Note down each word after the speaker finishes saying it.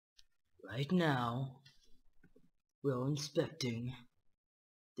Right now, we are inspecting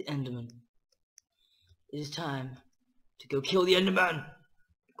the Enderman. It is time to go kill the Enderman!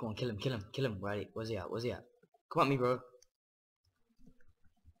 Come on, kill him. Right, where's he at? Come at me, bro.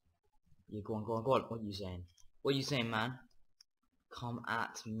 Yeah, go on. What are you saying? Man? Come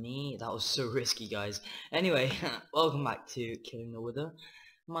at me. That was so risky, guys. Anyway, welcome back to Killing the Wither.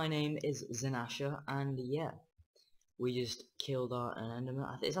 My name is TheNasher, and yeah, we just killed an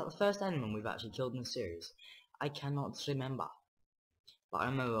Enderman. Is that the first Enderman we've actually killed in the series? I cannot remember. But I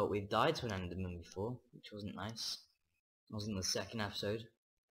remember we've died to an Enderman before, which wasn't nice. It was in the second episode.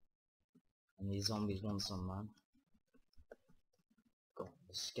 And these zombies want some, man. Got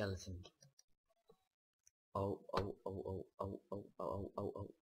the skeleton. Oh.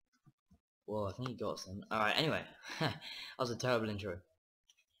 Well, I think he got some. Alright, anyway. That was a terrible intro.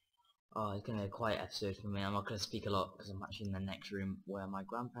 Oh, it's going to be a quiet episode for me. I'm not going to speak a lot because I'm actually in the next room where my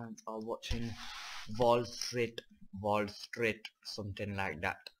grandparents are watching Wall Street, something like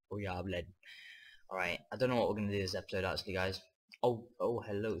that. Oh yeah, blood. Alright, I don't know what we're going to do this episode actually, guys. Oh,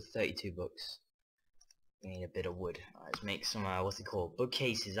 hello, 32 books. We need a bit of wood. Alright, let's make some, what's it called?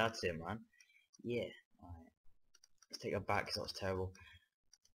 Bookcases, that's it, man. Yeah. Alright. Let's take that back because that was terrible.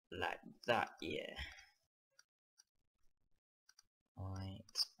 Like that, yeah. Alright.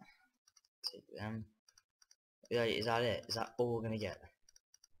 Take them. Yeah, is that it? Is that all we're gonna get?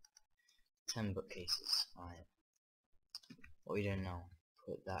 10 bookcases. Alright. What are we doing now?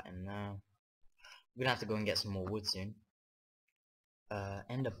 Put that in there. We're gonna have to go and get some more wood soon.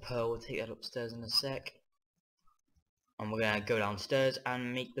 Ender pearl, we'll take that upstairs in a sec. And we're gonna go downstairs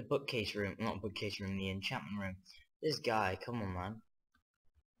and make the bookcase room. Not bookcase room, the enchantment room. This guy, come on, man.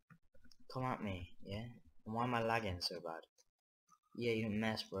 Come at me, yeah? And why am I lagging so bad? Yeah, you don't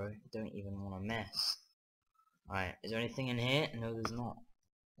mess, bro. You don't even want to mess. Alright, is there anything in here? No, there's not.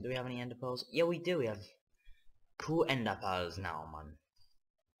 Do we have any ender pearls? Yeah, we do. We have cool ender pearls now, man.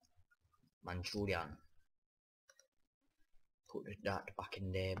 Manchurian. Put that back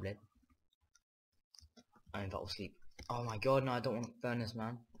in there, blood. I'm about to sleep. Oh my god, no, I don't want to burn this,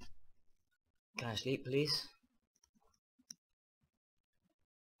 man. Can I sleep, please?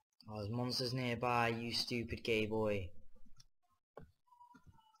 Oh, there's monsters nearby, you stupid gay boy.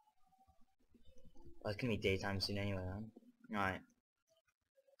 Oh, it's gonna be daytime soon anyway, man. Alright.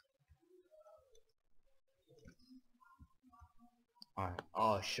 Alright.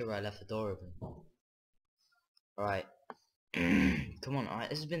 Oh, sugar, I left the door open. Alright. Come on, alright,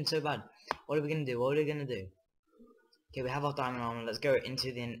 this has been so bad. What are we gonna do? Okay, we have our diamond armor. Let's go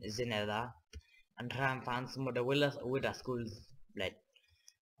into the Nether and try and find some of the wither skulls. Blood.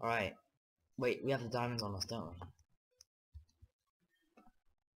 Alright. Wait, we have the diamonds on us, don't we?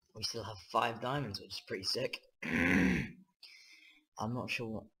 We still have 5 diamonds, which is pretty sick. I'm not sure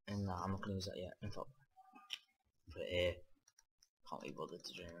what in that. I'm not gonna use that yet. In fact, put it here. Can't be bothered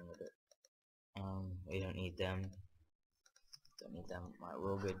to do anything with it. We don't need them. Right,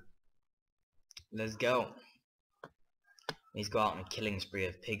 we're all good. Let's go. He's got out on a killing spree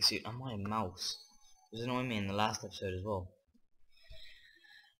of pig suit. And my mouse was annoying me in the last episode as well.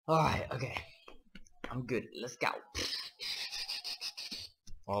 Alright, okay. I'm good. Let's go.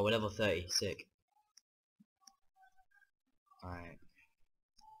 Oh, we're level 30. Sick. Alright.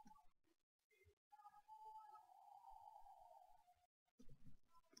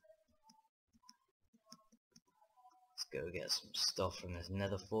 Let's go get some stuff from this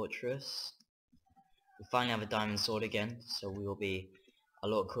nether fortress. We finally have a diamond sword again, so we will be a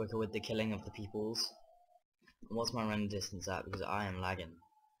lot quicker with the killing of the peoples. And what's my run distance at? Because I am lagging.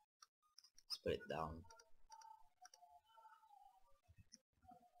 Let's put it down.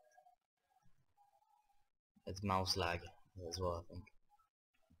 It's mouse lag as well, I think.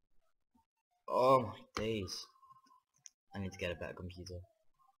 Oh my days. I need to get a better computer.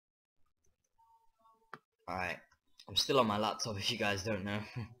 Alright. I'm still on my laptop if you guys don't know.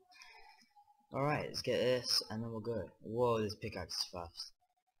 Alright, let's get this and then we'll go. Whoa, this pickaxe is fast.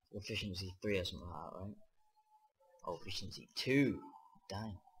 Efficiency 3 or something like that, right? Oh, efficiency 2.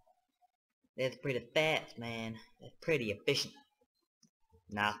 Dang. That's pretty fast, man. That's pretty efficient.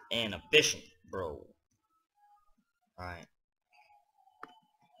 Not inefficient, bro. Alright.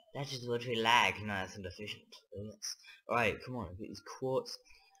 That's just literally lag. No, that's inefficient. Yes. Alright, come on. Get these quartz.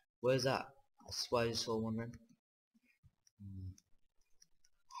 Where's that? I swear I just saw one then.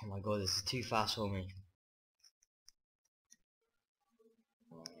 Oh my god, this is too fast for me.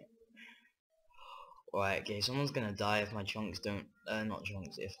 Alright, okay, someone's gonna die if my chunks don't, not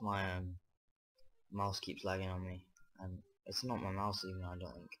chunks, if my mouse keeps lagging on me. And it's not my mouse even, I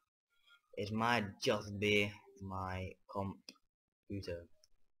don't think. It might just be my computer.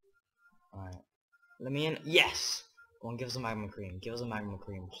 Alright. Let me in. Yes! Go on, give us a magma cream. Give us a magma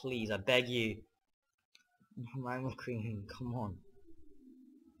cream. Please, I beg you. Magma cream, come on.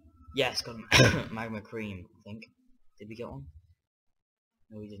 Yes, got a magma cream, I think. Did we get one?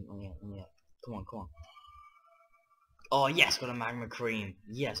 No, we didn't. Not yet, not yet. Come on, come on. Oh, yes, got a magma cream.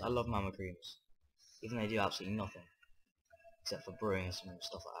 Yes, I love magma creams. Even though they do absolutely nothing. Except for brewing and some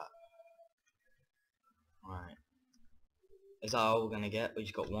stuff like that. Alright. Is that all we're gonna get? We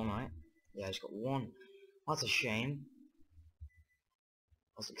just got one, right? Yeah, I just got one. That's a shame.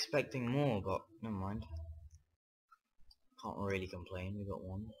 I was expecting more, but never mind. Can't really complain, we got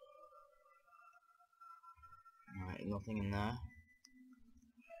one. Alright, nothing in there.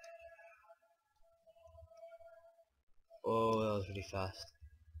 Oh, that was really fast.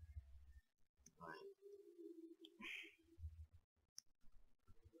 Right.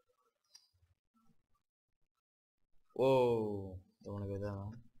 Whoa, don't wanna go there,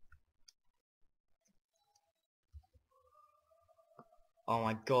 man. Oh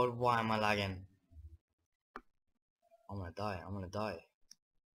my god, why am I lagging? I'm gonna die, I'm gonna die.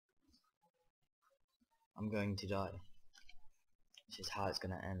 I'm going to die. This is how it's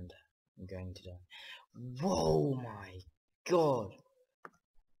gonna end. I'm going to die. Whoa my god!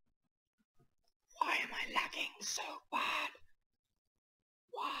 Why am I lagging so bad?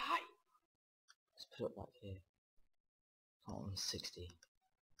 Why? Let's put it back here. Not on 60.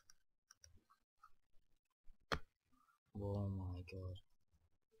 Oh my god.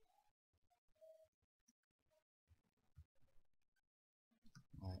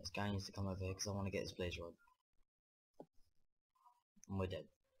 Alright, this guy needs to come over here because I want to get his blaze rod. And we're dead.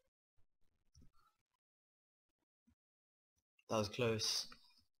 That was close.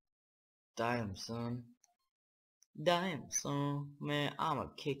 Damn, son. Damn, son. Man, I'ma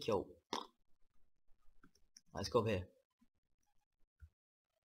kick your... Let's go over here.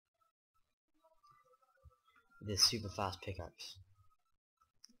 This super fast pickaxe.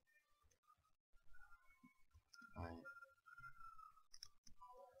 Alright.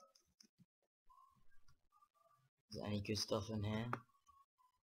 Is there any good stuff in here?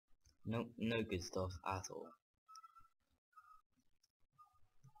 Nope, no good stuff at all.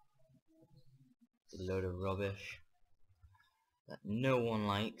 It's a load of rubbish that no one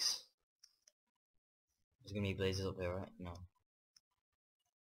likes. There's gonna be blazes up here, right? No.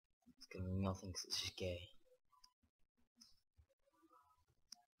 It's gonna be nothing because it's just gay.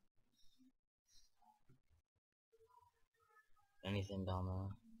 Anything down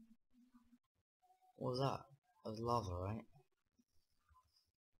there? What was that? That was lava, right?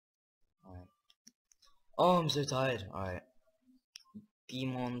 Alright. Oh, I'm so tired. Alright.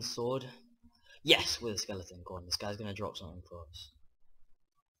 Demon sword. Yes, with a skeleton. Go on, this guy's gonna drop something for us.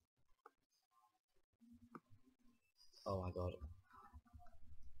 Oh my god.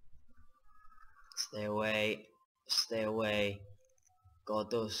 Stay away. Stay away.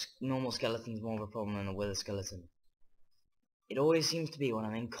 God, those normal skeletons more of a problem than a wither skeleton. It always seems to be when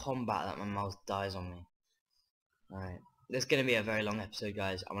I'm in combat that my mouse dies on me. Alright. This is gonna be a very long episode,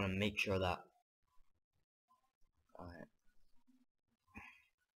 guys. I'm gonna make sure of that. Alright.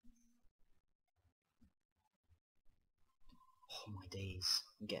 Oh my days.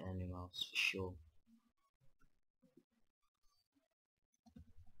 I'm getting a new mouse for sure.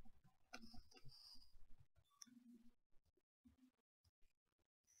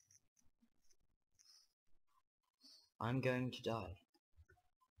 I'm going to die.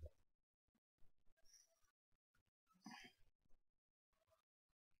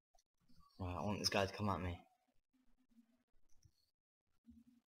 Right, I want this guy to come at me.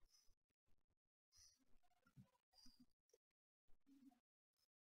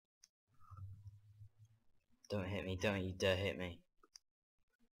 Don't hit me, don't you dare hit me.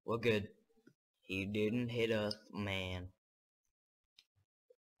 We're good. He didn't hit us, man.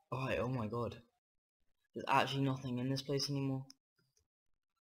 Alright, oh my god. There's actually nothing in this place anymore.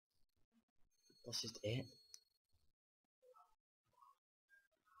 That's just it.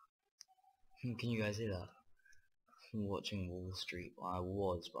 Can you guys hear that? I'm watching Wall Street. Well, I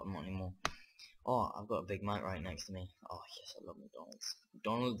was, but I'm not anymore. Oh, I've got a Big Mac right next to me. Oh yes, I love McDonald's.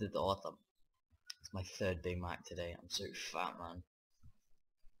 McDonald's is awesome. It's my third Big Mac today. I'm so fat, man.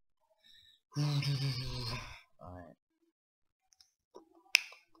 Alright.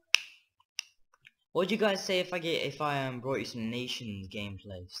 What'd you guys say if I brought you some Nations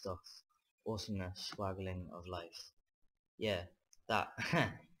gameplay stuff? Awesomeness, swaggling of life. Yeah, that.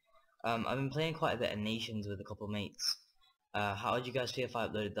 I've been playing quite a bit of Nations with a couple of mates. How would you guys feel if I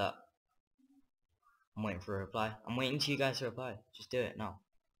uploaded that? I'm waiting for a reply. I'm waiting to you guys to reply. Just do it now.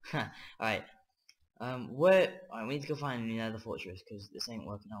 Alright. Alright, we need to go find a new Nether fortress because this ain't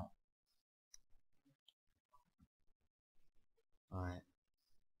working out. Alright.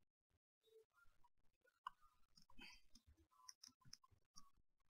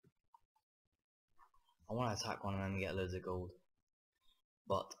 I want to attack one of them and get loads of gold.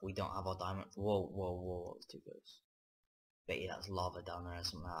 But we don't have our diamond. Whoa, whoa, whoa, it's too close. Bet you that's lava down there or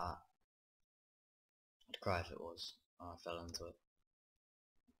something like that. I'd cry if it was. Oh, I fell into it.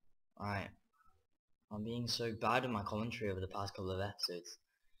 Alright. I'm being so bad in my commentary over the past couple of episodes.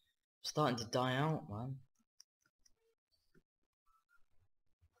 I'm starting to die out, man.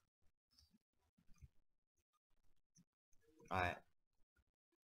 Alright.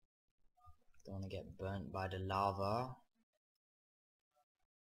 Don't want to get burnt by the lava.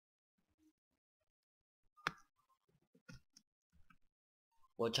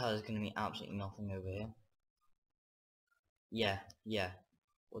 Watch out, there's going to be absolutely nothing over here. Yeah, yeah.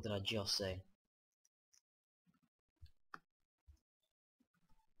 What did I just say?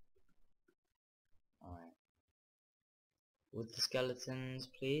 Alright. With the skeletons,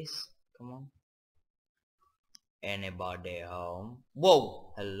 please. Come on. Anybody home?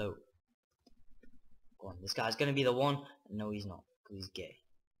 Whoa! Hello. Go on, this guy's gonna be the one. No, he's not, because he's gay.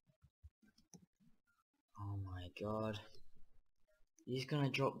 Oh my god. He's gonna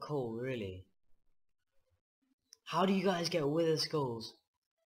drop coal, really? How do you guys get wither skulls?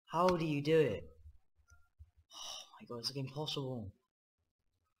 How do you do it? Oh my god, it's like impossible.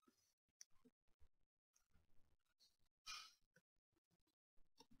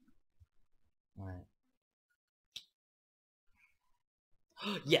 Right.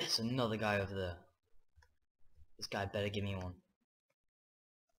 Yes, another guy over there. This guy better give me one.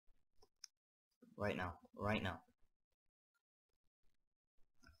 Right now. Right now.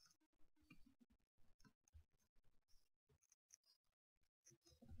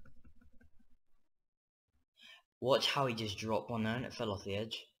 Watch how he just dropped one there and it fell off the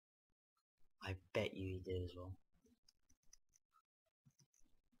edge. I bet you he did as well.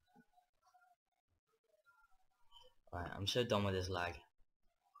 Right, I'm so done with this lag.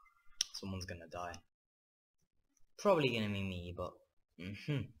 Someone's gonna die. Probably gonna be me, but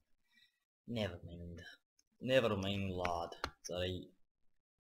never mind. Never mind, lad. It's alright.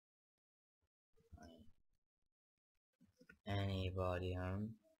 Anybody home?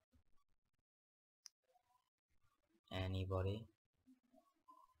 Anybody?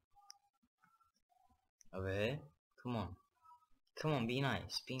 Over here? Come on. Come on, be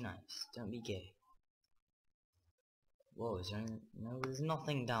nice. Be nice. Don't be gay. Whoa, is there any... No, there's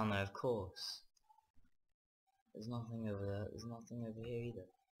nothing down there, of course. There's nothing over there. There's nothing over here either.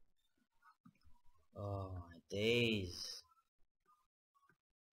 Oh my days.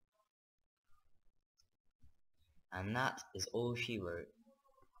 And that is all she wrote.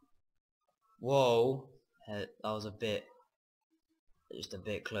 Whoa. That was a bit... just a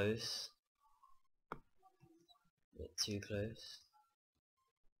bit close. A bit too close.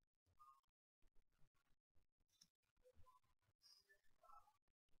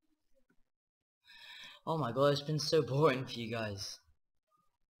 Oh my god, it's been so boring for you guys.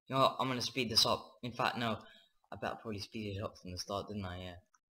 You know what, I'm gonna speed this up. In fact, no. I better probably speed it up from the start, didn't I? Yeah.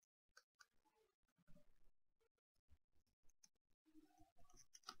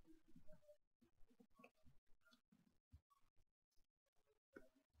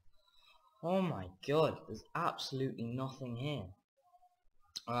 Oh my god, there's absolutely nothing here.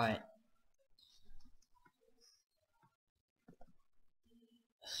 Alright.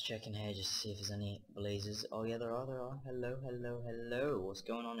 Let's check in here just to see if there's any blazes. Oh yeah, there are. Hello, hello, hello. What's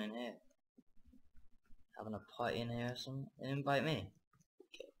going on in here? Having a party in here or something? Invite me.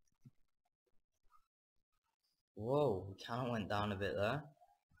 Okay. Whoa, we kinda went down a bit there.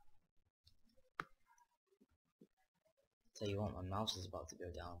 Tell you what, my mouse is about to go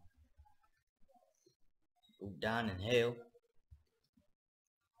down. Go down in hell.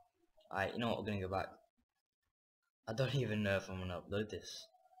 Alright, you know what, we're gonna go back. I don't even know if I'm gonna upload this.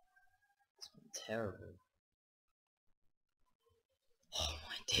 It's been terrible. Oh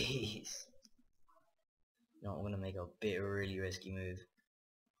my days. You know what, I'm gonna make a bit of a really risky move.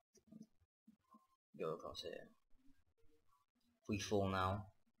 Go across here. If we fall now,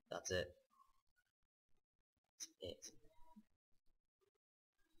 that's it. That's it.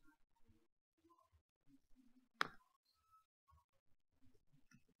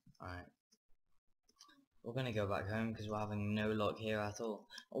 Alright. We're gonna go back home because we're having no luck here at all.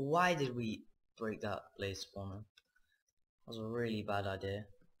 Why did we break that blaze spawner? That was a really bad idea.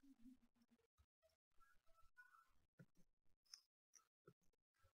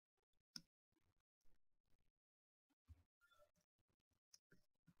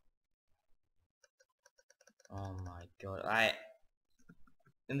 Oh my god. Alright.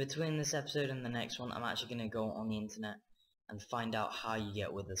 In between this episode and the next one, I'm actually gonna go on the internet and find out how you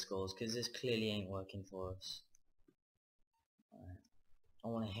get wither skulls, because this clearly ain't working for us. Alright. I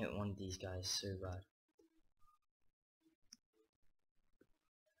want to hit one of these guys so bad.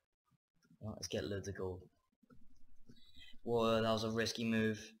 Well, let's get loads of gold. Whoa, that was a risky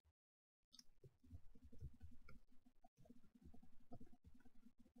move.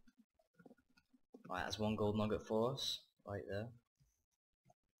 Right, that's one gold nugget for us. Right there.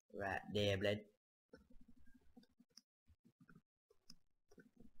 Right there, blood.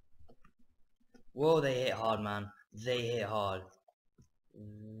 Whoa, they hit hard, man. They hit hard.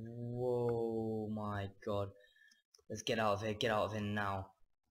 Whoa, my god. Let's get out of here. Get out of here now.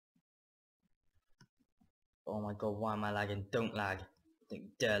 Oh my god, why am I lagging? Don't lag.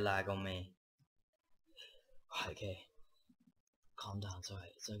 Don't dare lag on me. Right, okay. Calm down, it's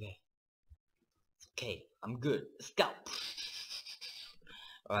alright. It's okay. It's okay. I'm good. Let's go.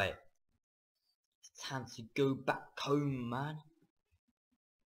 Alright. It's time to go back home, man.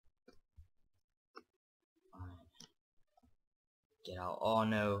 Alright. Get out. Oh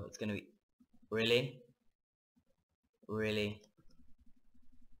no, it's gonna be... Really? Really?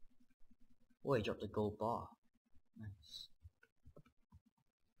 Oh, he dropped a gold bar. Nice.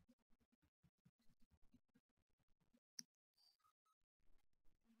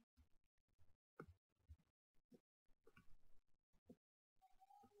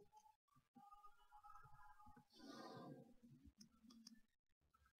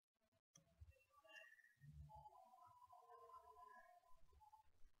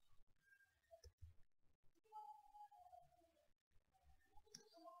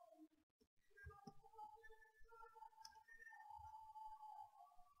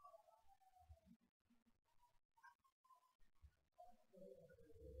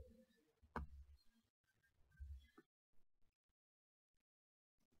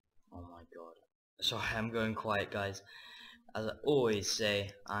 Oh my god. Sorry, I'm going quiet, guys. As I always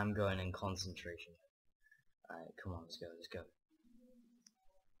say, I'm going in concentration. Alright, come on, let's go, let's go.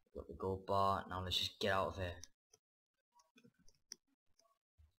 Got the gold bar, now let's just get out of here.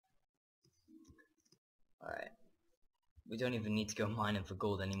 Alright. We don't even need to go mining for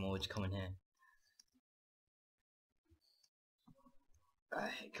gold anymore, we're just coming here.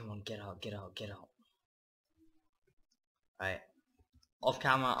 Alright, come on, get out, get out, get out. Alright. Off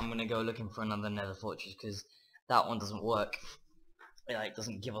camera, I'm gonna go looking for another nether fortress, because that one doesn't work. It like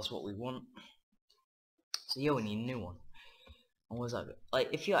doesn't give us what we want. So yeah, we need a new one. And where's that? Like,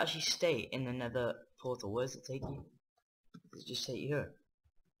 if you actually stay in the nether portal, where does it take you? Does it just take you here?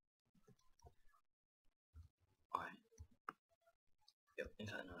 Alright. Yep, in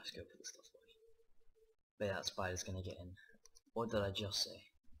fact, no, let's go put the stuff away. But that spider's gonna get in. What did I just say?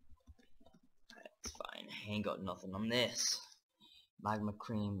 Alright, it's fine. I ain't got nothing on this. Magma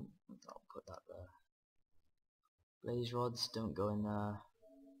cream. I'll put that there. Blaze rods, don't go in there.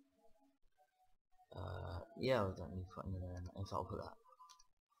 Yeah, we don't need to put any there. In fact, I'll put that.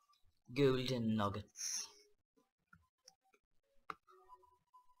 Golden nuggets.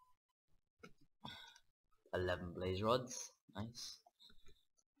 $11 blaze rods. Nice.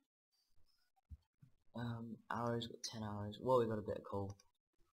 Arrows, got 10 arrows. Whoa, we got a bit of coal.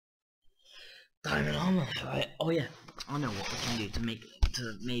 Diamond armor. Right. Oh yeah, I know what we can do to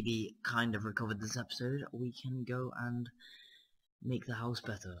maybe kind of recover this episode. We can go and make the house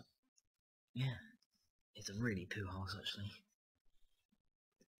better. Yeah, it's a really poo house actually.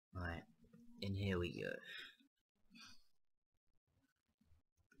 Right, in here we go.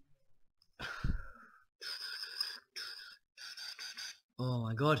 Oh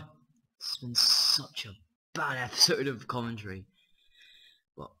my god, it's been such a bad episode of commentary.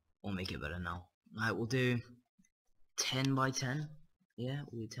 But we'll make it better now. Right, we'll do 10 by 10. Yeah,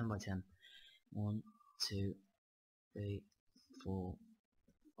 we'll do 10 by 10. 1, 2, 3, 4,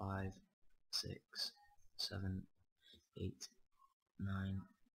 5, 6, 7, 8, 9,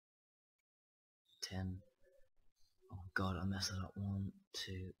 10. Oh god, I messed that up. 1,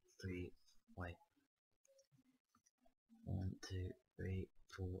 2, 3, wait. 1, 2, 3,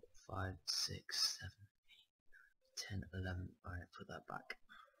 4, 5, 6, 7, 8, 10, 11. Alright, put that back.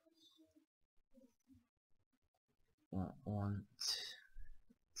 1,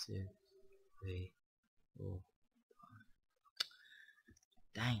 2, 3, 4,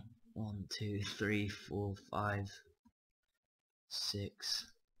 5. Dang. 1, 2, 3, 4, 5, 6,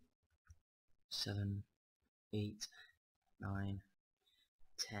 7, 8, 9,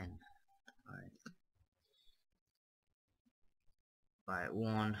 10. Alright. Right,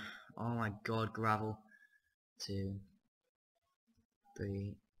 1. Oh my god, gravel. 2,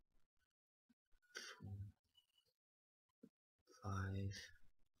 3, 4, 5,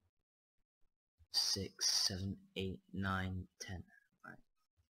 6, 7, 8, 9, 10. Right.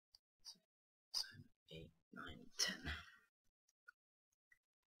 7, 8, 9, 10.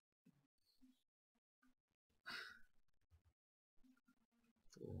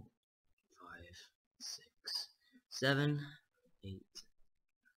 4, 5, 6, 7, 8,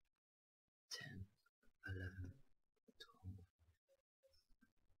 10, 11, 12,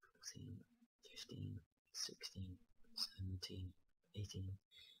 14, 15, 16, 17, 18,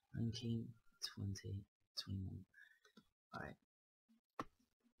 19, 20, 21. Alright.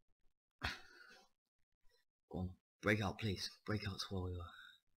 Go on. Break out, please. Break out, Swallow.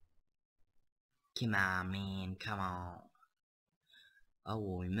 Come on, man. Come on. Oh,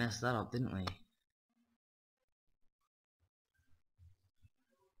 well, we messed that up, didn't we?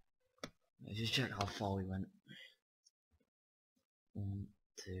 Let's just check how far we went. 1,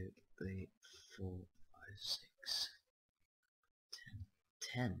 2, 3, 4, 5, 6,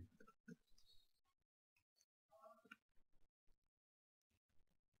 10. 10.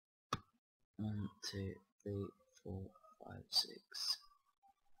 One, 2, 3, 4, 5, 6,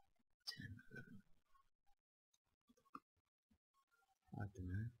 10, 11. I don't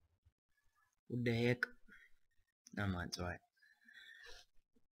know. What the heck? Never mind, it's alright.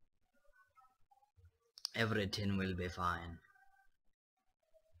 Everything will be fine.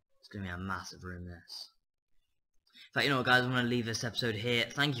 It's gonna be a massive room, this. In fact, you know what, guys, I'm gonna leave this episode here.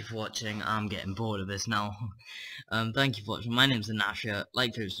 Thank you for watching. I'm getting bored of this now. Thank you for watching. My name's TheNasher.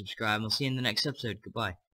 Like, to subscribe, and we'll see you in the next episode. Goodbye.